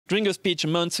During a speech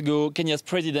months ago, Kenya's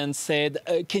president said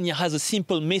Kenya has a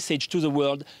simple message to the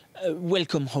world: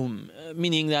 welcome home,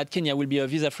 meaning that Kenya will be a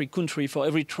visa-free country for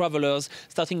every travelers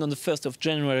starting on the 1st of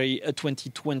January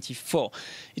 2024.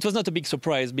 It was not a big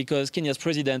surprise because Kenya's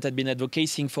president had been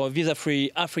advocating for a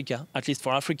visa-free Africa, at least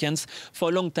for Africans, for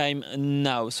a long time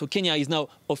now. So Kenya is now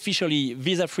officially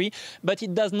visa-free, but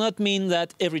it does not mean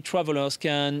that every travelers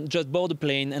can just board a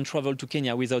plane and travel to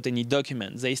Kenya without any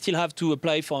documents. They still have to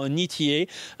apply for an ETA,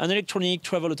 an electronic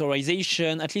travel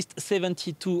authorization, at least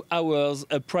 72 hours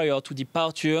prior to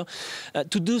departure.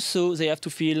 To do so, they have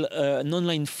to fill an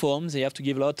online form. They have to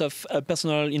give a lot of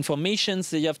personal information.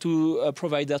 They have to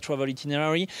provide their travel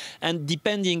itinerary. And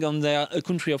depending on their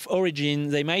country of origin,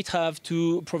 they might have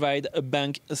to provide a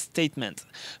bank statement.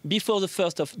 Before the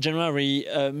 1st of January,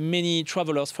 many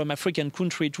travelers from African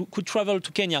countries could travel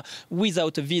to Kenya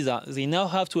without a visa. They now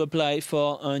have to apply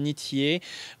for an ETA,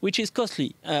 which is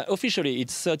costly. Officially,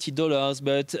 it's $30,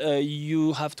 but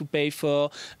you have to pay for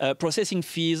processing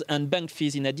fees and bank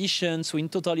fees in addition. So in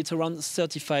total, it's around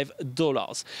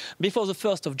 $35. Before the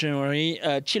 1st of January,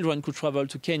 children could travel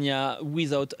to Kenya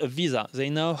without a visa. They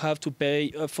now have to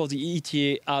pay for the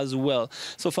ETA as well.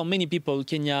 So for many people,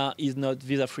 Kenya is not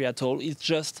visa-free at all. It's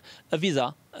just a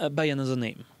visa by another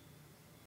name.